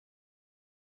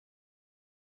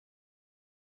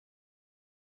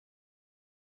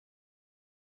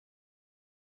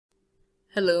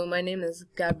Hello, my name is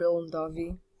Gabriel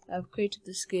Ndavi. I've created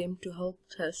this game to help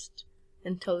test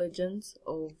intelligence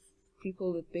of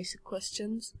people with basic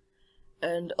questions,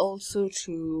 and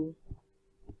the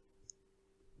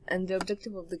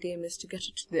objective of the game is to get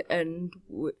it to the end,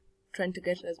 trying to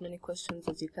get as many questions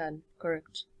as you can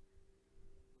correct.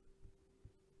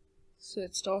 So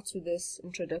it starts with this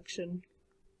introduction.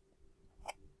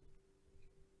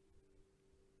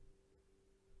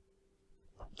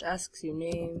 It asks your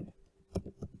name.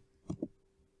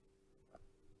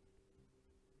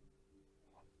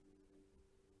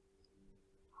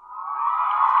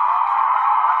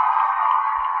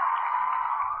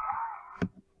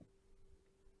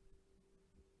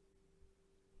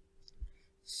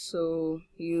 So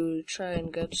you try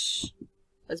and get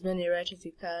as many right as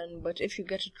you can, but if you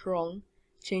get it wrong,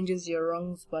 it changes your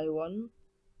wrongs by 1.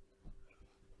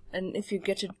 And if you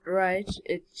get it right,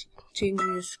 it changes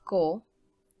your score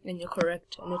and you're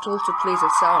correct, and it also plays a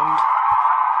sound.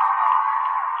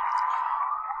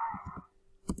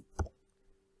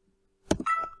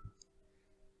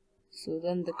 So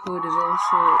then the code is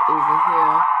also over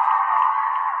here.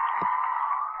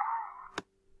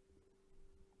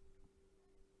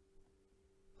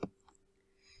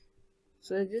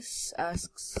 So it just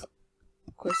asks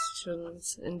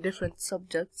questions in different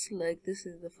subjects, like this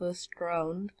is the first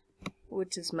round,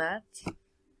 which is math.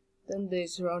 Then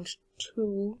there's round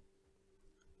 2,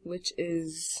 which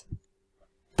is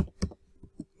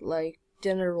like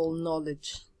general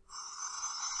knowledge.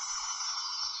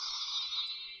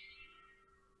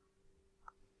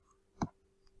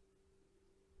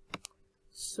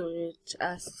 So it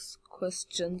asks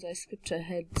questions. I skipped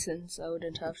ahead since I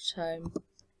wouldn't have time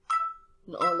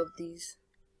in all of these.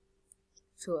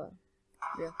 So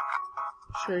yeah.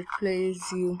 So it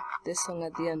plays you this song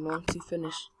at the end once you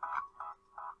finish.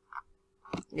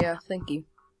 Yeah, thank you.